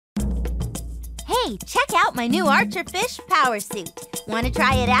Hey, check out my new Acherfish power suit. Want to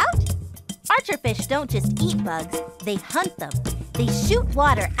try it out? Acherfish don't just eat bugs, they hunt them. They shoot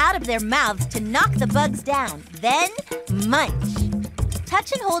water out of their mouths to knock the bugs down, then munch.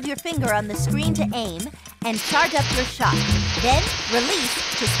 Touch and hold your finger on the screen to aim and charge up your shot. Then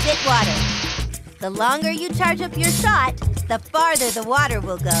release to spit water. The longer you charge up your shot, the farther the water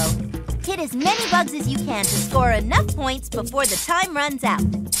will go. Hit as many bugs as you can to score enough points before the time runs out.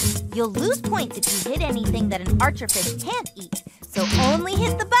 You'll lose points if you hit anything that an Acherfish can't eat, so only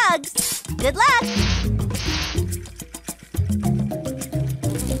hit the bugs. Good luck!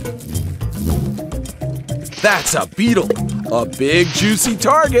 That's a beetle, a big juicy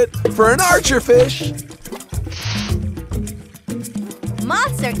target for an Acherfish.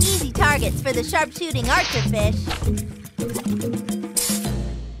 Moths are easy targets for the sharpshooting Acherfish.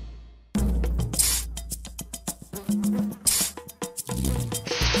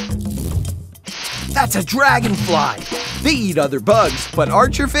 That's a dragonfly. They eat other bugs, but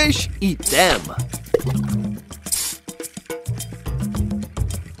Acherfish eat them.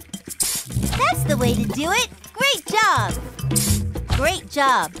 That's the way to do it. Great job. Great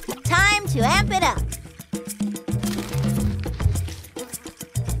job. Time to amp it up.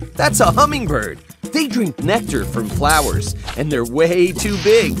 That's a hummingbird. They drink nectar from flowers, and they're way too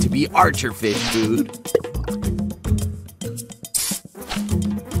big to be Acherfish food.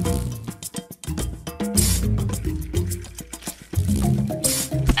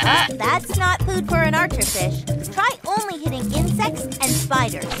 That's not food for an Acherfish. Try only hitting insects and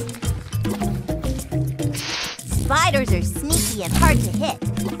spiders. Spiders are sneaky and hard to hit,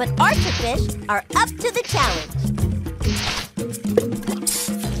 but Acherfish are up to the challenge.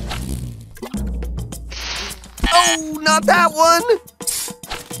 Oh, not that one!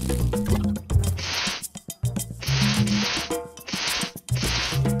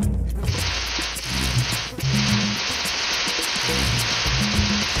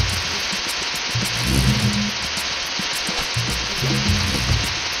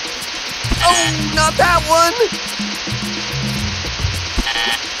 Oh, not that one!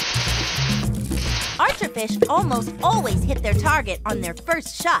 Acherfish almost always hit their target on their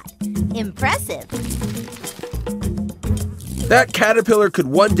first shot. Impressive. That caterpillar could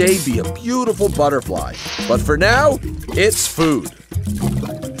one day be a beautiful butterfly, but for now, it's food.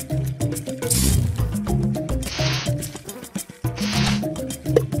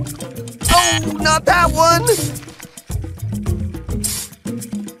 Oh, not that one!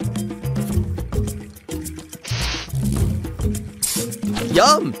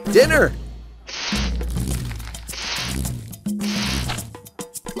 Yum! Dinner!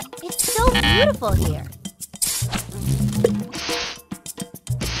 It's so beautiful here.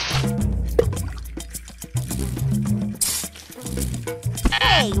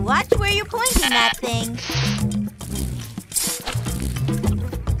 Hey, watch where you're pointing that thing.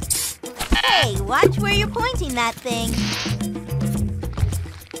 Hey, watch where you're pointing that thing.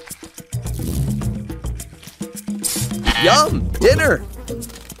 Yum! Dinner!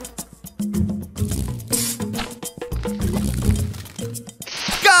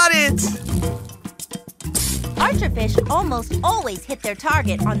 Got it! Acherfish almost always hit their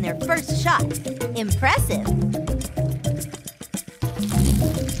target on their first shot. Impressive.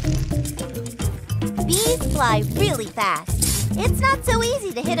 Bees fly really fast. It's not so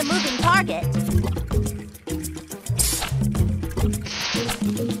easy to hit a moving target.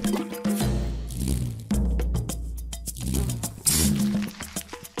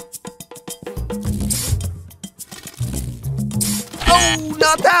 Oh,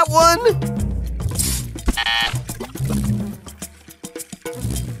 not that one!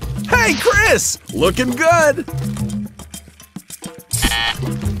 Hey, Chris! Looking good!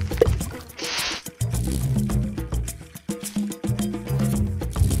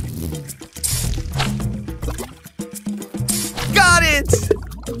 Got it!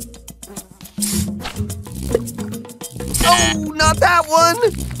 Oh, not that one!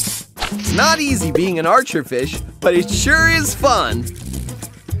 It's not easy being an Acherfish, but it sure is fun.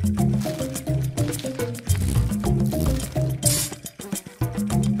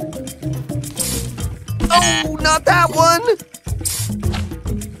 Oh, not that one!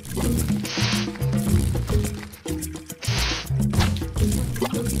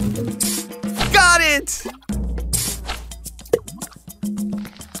 Got it!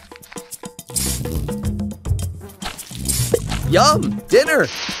 Yum! Dinner!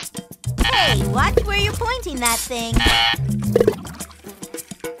 Hey, watch where you're pointing that thing.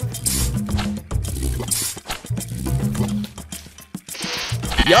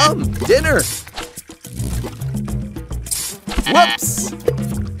 Yum! Dinner! Whoops!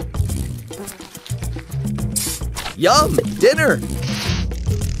 Yum, dinner.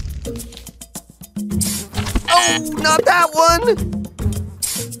 Oh, not that one.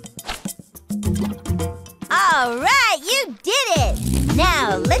 All right, you did it.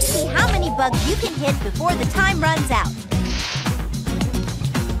 Now, let's see how many bugs you can hit before the time runs out.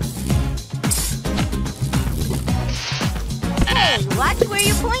 Hey, watch where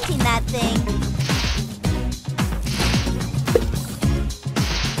you're pointing that thing.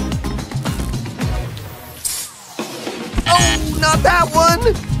 Oh, not that one!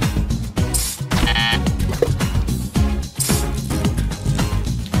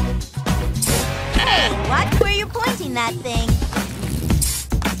 Hey, watch where you're pointing that thing.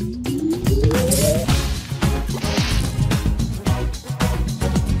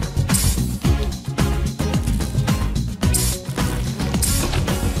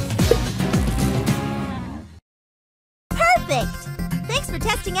 Thanks for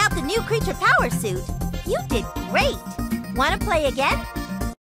testing out the new Creature Power Suit. You did great. Want to play again?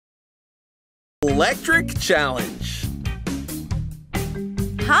 Electric Challenge.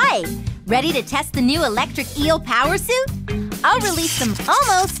 Hi, ready to test the new Electric Eel Power Suit? I'll release them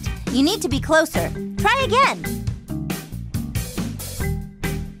almost. You need to be closer. Try again.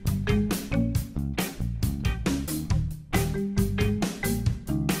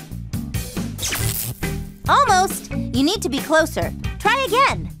 Almost. You need to be closer. Try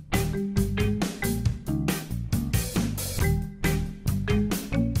again.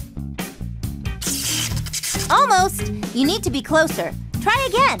 Almost. You need to be closer. Try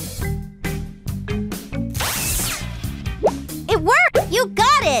again. It worked! You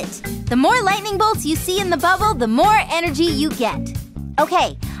got it! The more lightning bolts you see in the bubble, the more energy you get.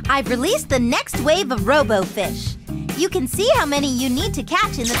 Okay, I've released the next wave of robo-fish. You can see how many you need to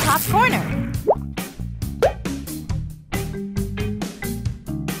catch in the top corner.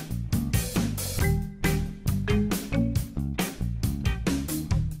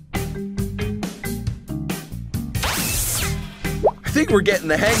 I think we're getting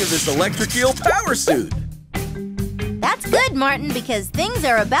the hang of this Electric Eel Power Suit. That's good, Martin, because things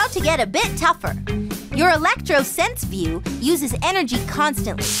are about to get a bit tougher. Your Electro Sense View uses energy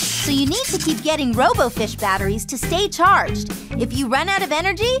constantly, so you need to keep getting RoboFish batteries to stay charged. If you run out of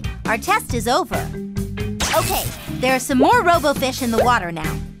energy, our test is over. Okay, there are some more RoboFish in the water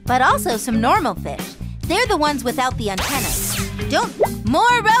now, but also some normal fish. They're the ones without the antennas.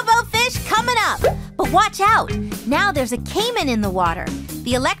 More RoboFish coming up! But watch out! Now there's a caiman in the water,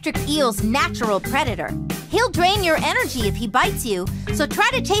 the electric eel's natural predator. He'll drain your energy if he bites you, so try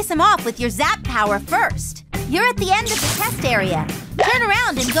to chase him off with your zap power first. You're at the end of the test area. Turn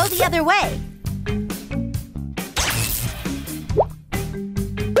around and go the other way.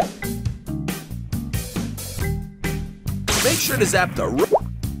 Make sure to zap the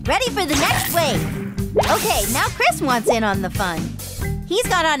Ready for the next wave. Okay, now Chris wants in on the fun. He's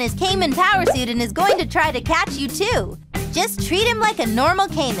got on his caiman power suit and is going to try to catch you too. Just treat him like a normal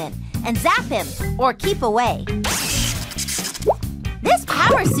caiman and zap him or keep away. This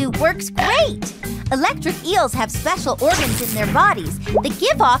power suit works great! Electric eels have special organs in their bodies that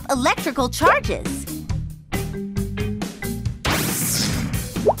give off electrical charges.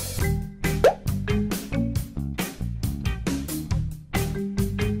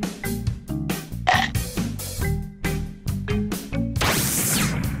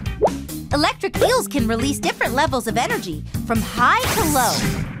 Electric eels can release different levels of energy, from high to low.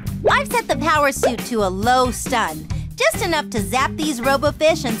 I've set the power suit to a low stun, just enough to zap these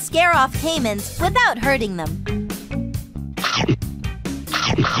robofish and scare off caimans without hurting them.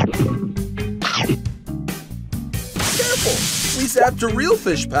 Careful! We zapped a real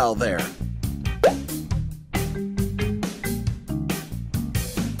fish pal there.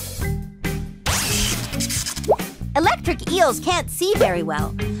 Electric eels can't see very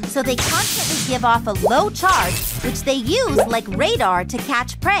well, so they constantly give off a low charge, which they use like radar to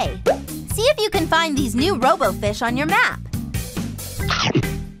catch prey. See if you can find these new robofish on your map.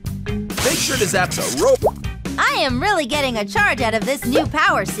 Make sure to zap the rope. I am really getting a charge out of this new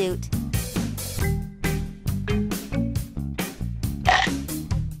power suit.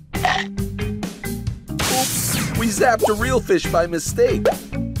 Oops, we zapped a real fish by mistake.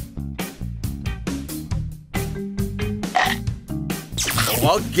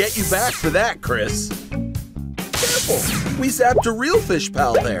 I'll get you back for that, Chris. Careful! We zapped a real fish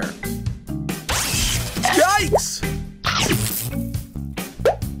pal there. Yikes!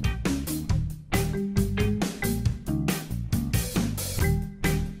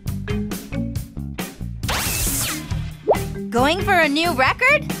 Going for a new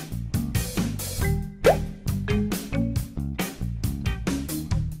record?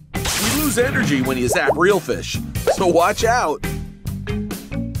 We lose energy when you zap real fish, so watch out.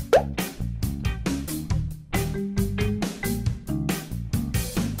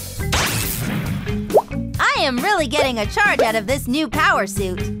 I am really getting a charge out of this new power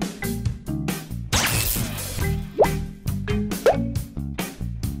suit.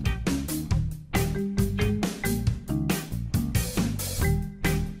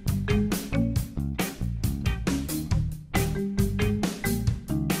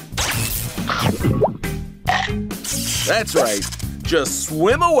 That's right. Just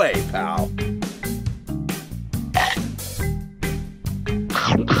swim away, pal.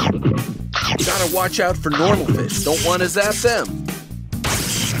 Gotta watch out for normal fish. Don't want to zap them.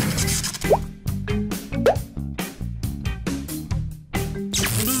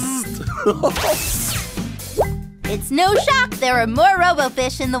 It's no shock there are more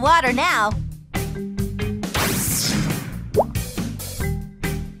robofish in the water now.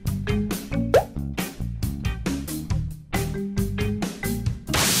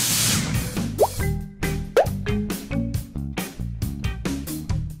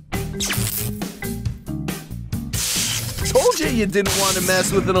 Told you didn't want to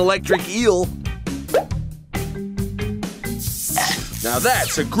mess with an electric eel. Now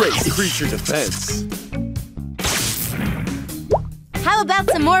that's a great creature defense. How about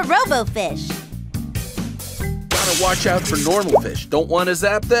some more robofish? Gotta watch out for normal fish. Don't want to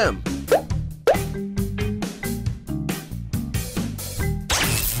zap them.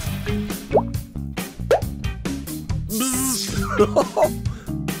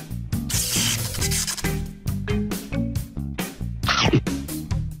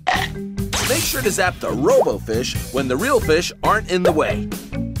 Make sure to zap the robofish when the real fish aren't in the way.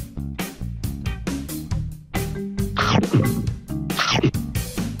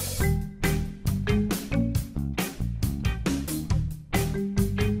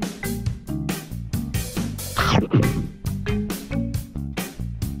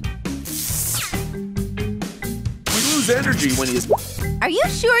 We lose energy when he's... Are you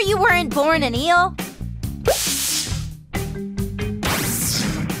sure you weren't born an eel?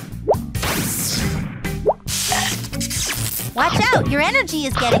 Watch out, your energy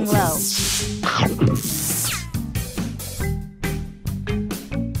is getting low.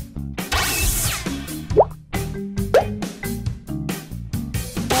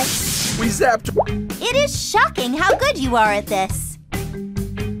 We zapped... It is shocking how good you are at this.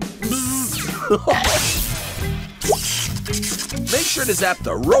 Make sure to zap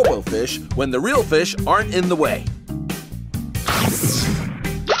the robofish when the real fish aren't in the way.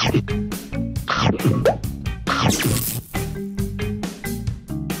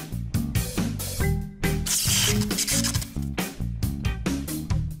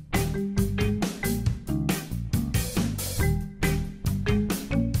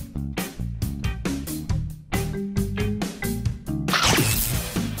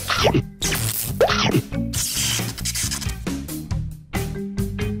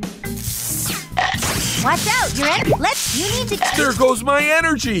 Watch out, your energy. You need to... There goes my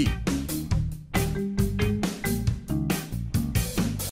energy!